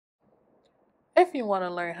If you want to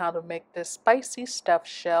learn how to make this spicy stuffed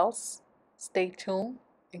shells, stay tuned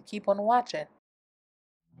and keep on watching.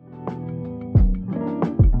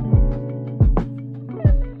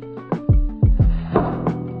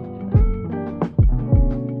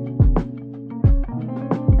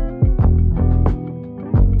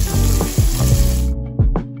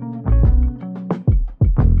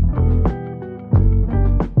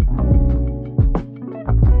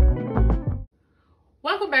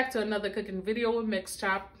 Welcome back to another cooking video with Mix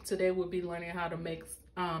Chop. Today we'll be learning how to make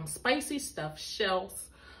spicy stuffed shells.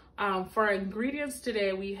 For our ingredients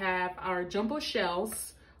today, we have our jumbo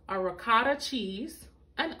shells, our ricotta cheese,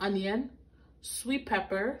 an onion, sweet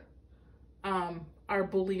pepper, our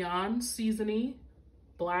bouillon seasoning,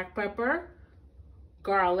 black pepper,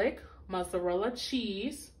 garlic, mozzarella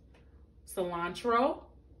cheese, cilantro,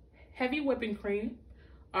 heavy whipping cream,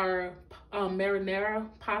 our marinara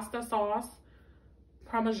pasta sauce,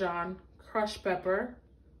 Parmesan, crushed pepper,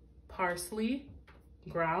 parsley,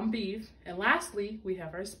 ground beef, and lastly, we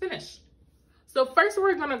have our spinach. So first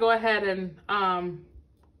we're gonna go ahead and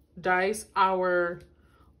dice our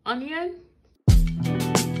onion.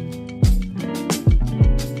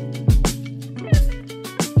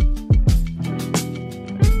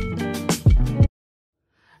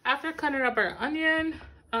 After cutting up our onion,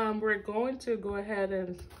 we're going to go ahead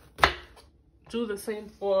and do the same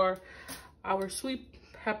for our sweet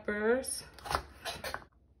peppers.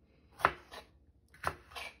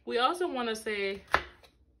 We also want to say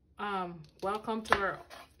welcome to our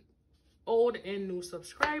old and new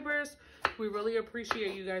subscribers. We really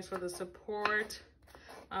appreciate you guys for the support.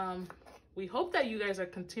 We hope that you guys are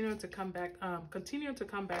continuing to come back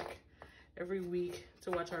every week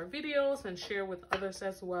to watch our videos and share with others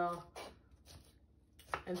as well.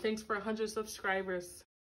 And thanks for 100 subscribers.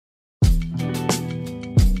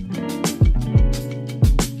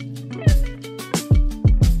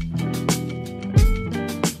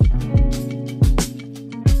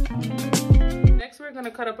 We're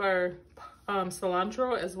gonna cut up our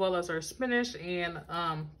cilantro as well as our spinach and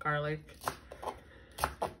garlic.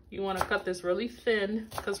 You want to cut this really thin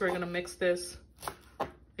because we're gonna mix this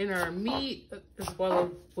in our meat as well as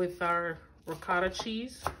with our ricotta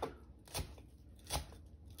cheese.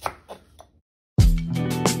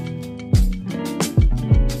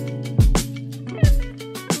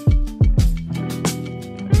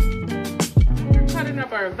 We're cutting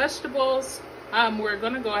up our vegetables. We're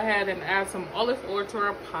gonna go ahead and add some olive oil to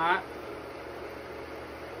our pot.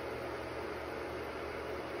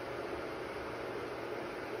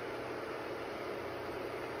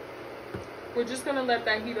 We're just gonna let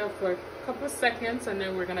that heat up for a couple of seconds, and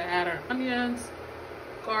then we're gonna add our onions,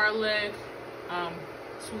 garlic,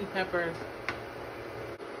 sweet peppers.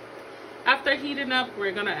 After heating up,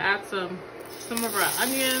 we're gonna add some of our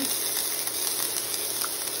onions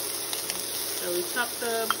that we chopped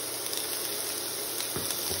up.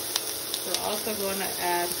 We're also going to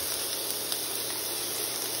add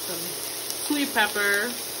some sweet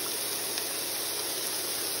pepper,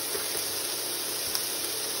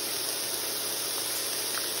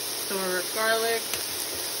 some of our garlic,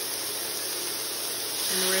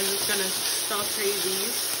 and we're just going to saute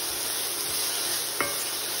these.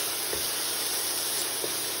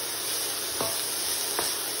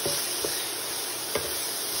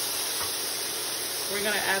 We're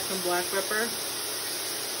going to add some black pepper.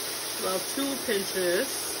 Well, 2 pinches.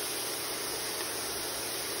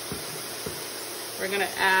 We're gonna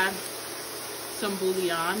add some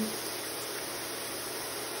bouillon.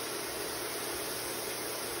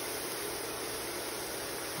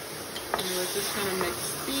 And we're just gonna mix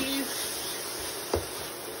these.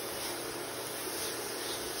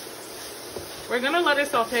 We're gonna let it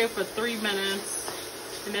saute for 3 minutes,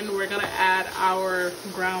 and then we're gonna add our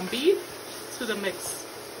ground beef to the mix.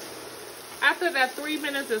 After that 3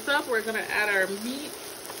 minutes is up, we're gonna add our meat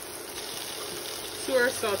to our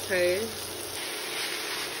saute.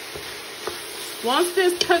 Once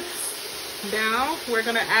this cooks down, we're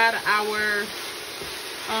gonna add our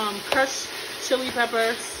crushed chili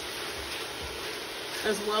peppers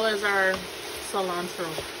as well as our cilantro.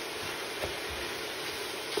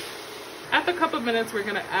 After a couple of minutes, we're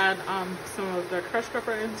gonna add some of the crushed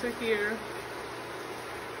pepper into here.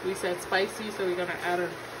 We said spicy, so we're gonna add a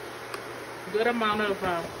good amount of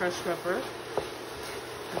crushed pepper.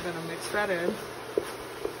 We're gonna mix that in.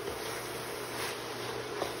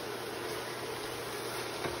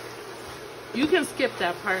 You can skip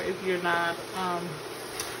that part if you're not,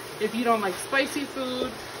 if you don't like spicy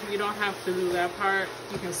food, you don't have to do that part.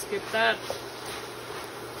 You can skip that.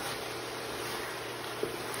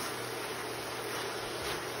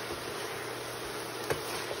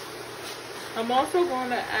 I'm also going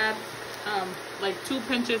to add like 2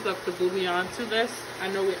 pinches of the bouillon to this. I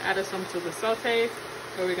know we added some to the saute,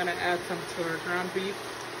 but we're going to add some to our ground beef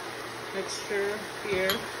mixture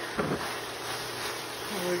here.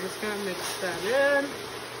 And we're just going to mix that in.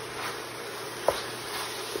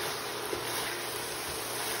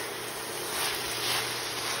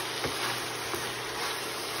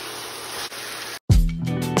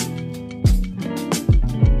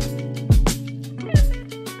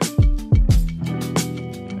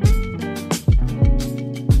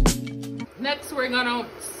 We're gonna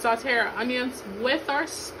saute our onions with our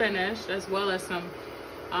spinach as well as some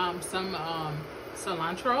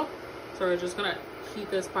cilantro. So we're just gonna heat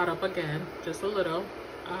this pot up again, just a little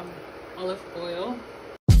olive oil.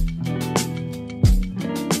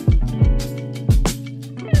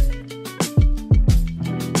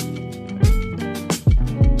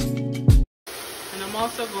 And I'm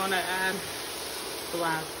also gonna add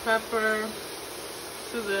black pepper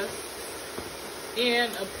to this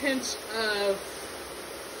and a pinch of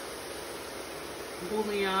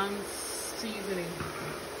bouillon seasoning.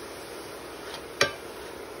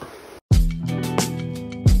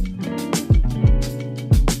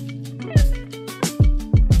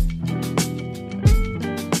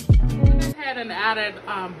 Went ahead and added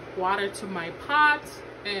water to my pot,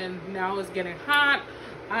 and now it's getting hot.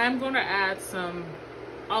 I'm going to add some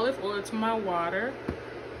olive oil to my water.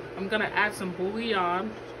 I'm going to add some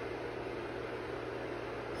bouillon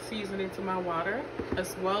seasoning to my water,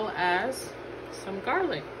 as well as some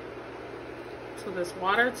garlic to this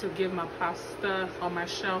water to give my pasta or my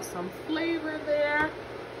shell some flavor there.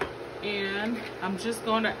 And I'm just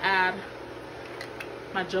going to add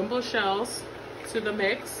my jumbo shells to the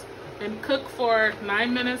mix and cook for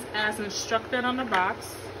 9 minutes as instructed on the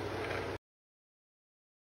box.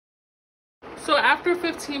 So after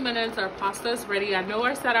 15 minutes, our pasta is ready. I know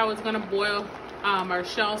I said I was going to boil our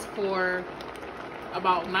shells for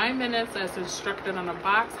about 9 minutes as instructed on the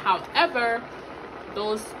box. However,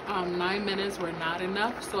 those 9 minutes were not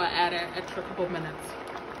enough, so I added an extra couple minutes.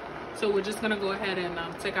 So we're just gonna go ahead and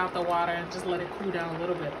take out the water and just let it cool down a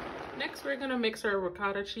little bit. Next, we're gonna mix our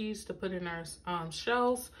ricotta cheese to put in our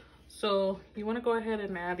shells. So you wanna go ahead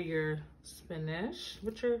and add your spinach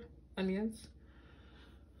with your onions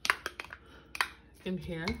in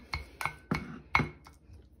here.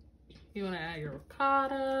 You wanna add your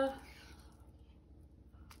ricotta.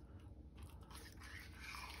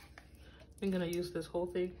 I'm gonna use this whole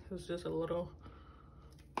thing. It's just a little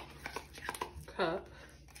cup.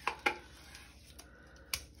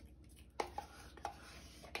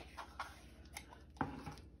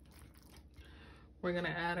 We're gonna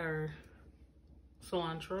add our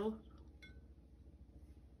cilantro,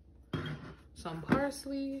 some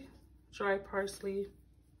parsley, dry parsley,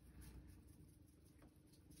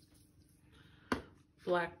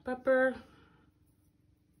 black pepper,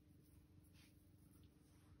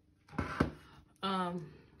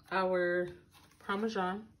 our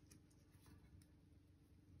Parmesan,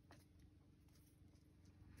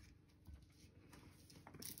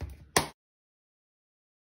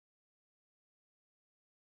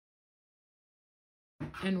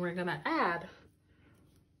 and we're gonna add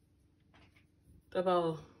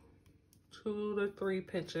about 2 to 3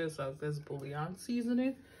 pinches of this bouillon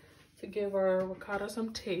seasoning to give our ricotta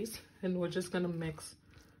some taste, and we're just gonna mix.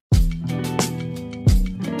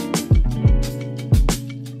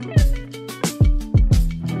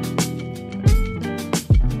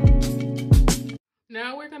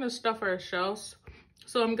 Now we're gonna stuff our shells.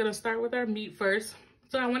 So I'm gonna start with our meat first.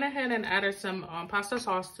 So I went ahead and added some pasta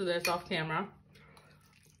sauce to this off camera,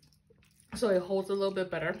 so it holds a little bit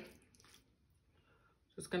better.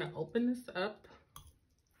 Just gonna open this up,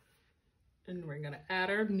 and we're gonna add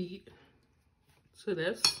our meat to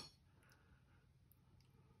this.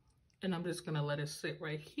 And I'm just gonna let it sit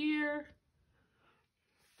right here.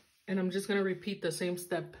 And I'm just gonna repeat the same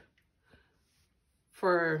step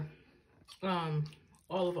for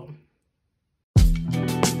all of them.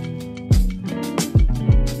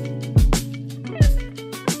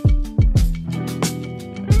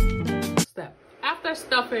 Step. After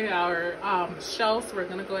stuffing our shells, we're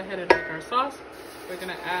gonna go ahead and make our sauce. We're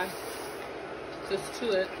gonna add this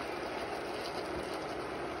to it.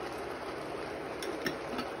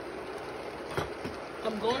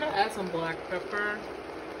 I'm going to add some black pepper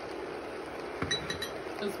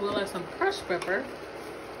as well as some crushed pepper.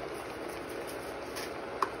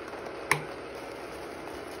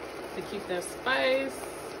 To keep that spice.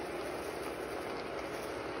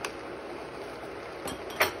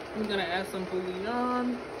 I'm gonna add some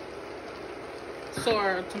bouillon so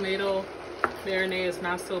our tomato marinade is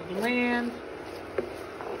not so bland.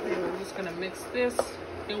 And we're just just gonna mix this,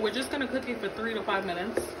 and we're just gonna cook it for 3 to 5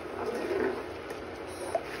 minutes.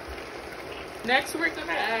 Next, we're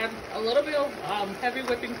gonna add a little bit of heavy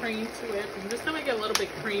whipping cream to it. I'm just gonna make it a little bit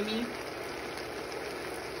creamy.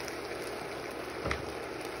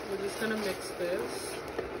 We're just gonna mix this.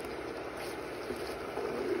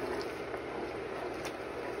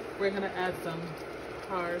 We're gonna add some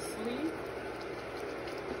parsley.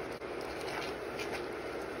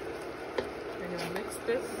 We're gonna mix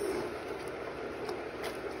this.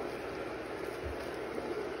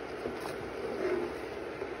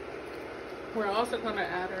 We're also gonna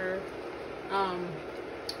add our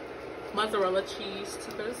mozzarella cheese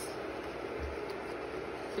to this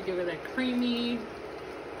to give it that creamy,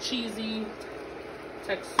 cheesy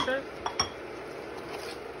texture.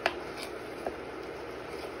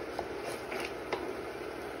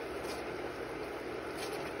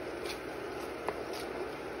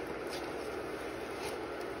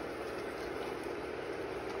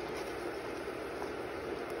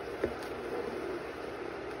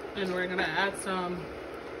 And we're gonna add some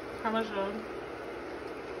Parmesan.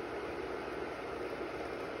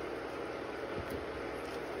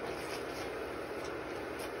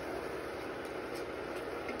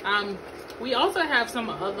 We also have some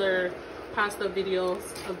other pasta videos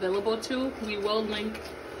available too. We will link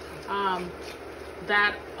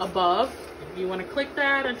that above if you want to click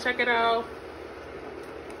that and check it out.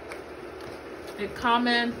 And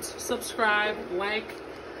comment, subscribe, like,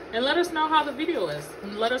 and let us know how the video is.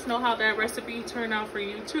 And let us know how that recipe turned out for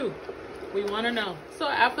you too. We want to know. So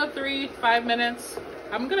after 3-5 minutes,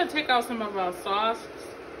 I'm going to take out some of our sauce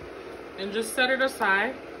and just set it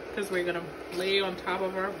aside because we're going to lay on top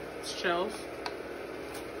of our shells.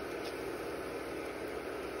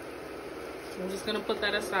 I'm just going to put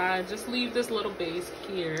that aside. Just leave this little base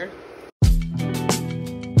here.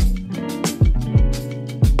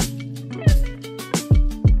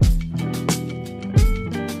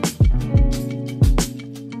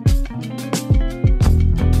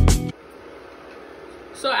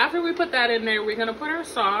 So after we put that in there, we're gonna put our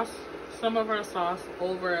sauce, some of our sauce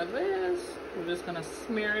over this. We're just gonna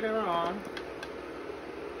smear it on.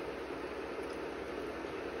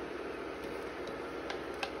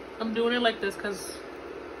 I'm doing it like this because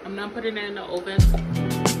I'm not putting it in the oven.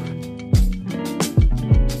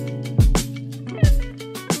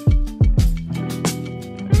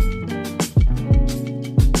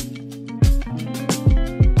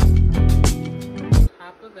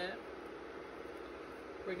 Top of it.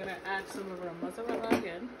 We're gonna add some of our mozzarella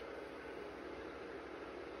again.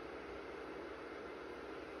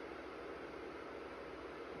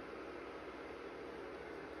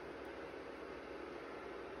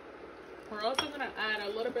 We're also gonna add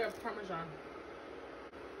a little bit of Parmesan.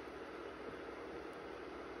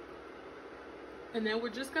 And then we're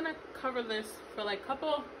just gonna cover this for like a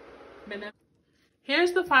couple minutes.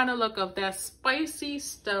 Here's the final look of that spicy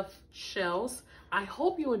stuffed shells. I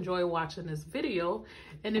hope you enjoy watching this video.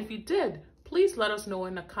 And if you did, please let us know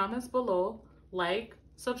in the comments below. Like,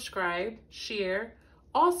 subscribe, share.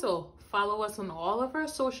 Also, follow us on all of our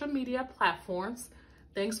social media platforms.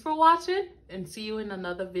 Thanks for watching and see you in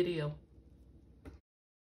another video.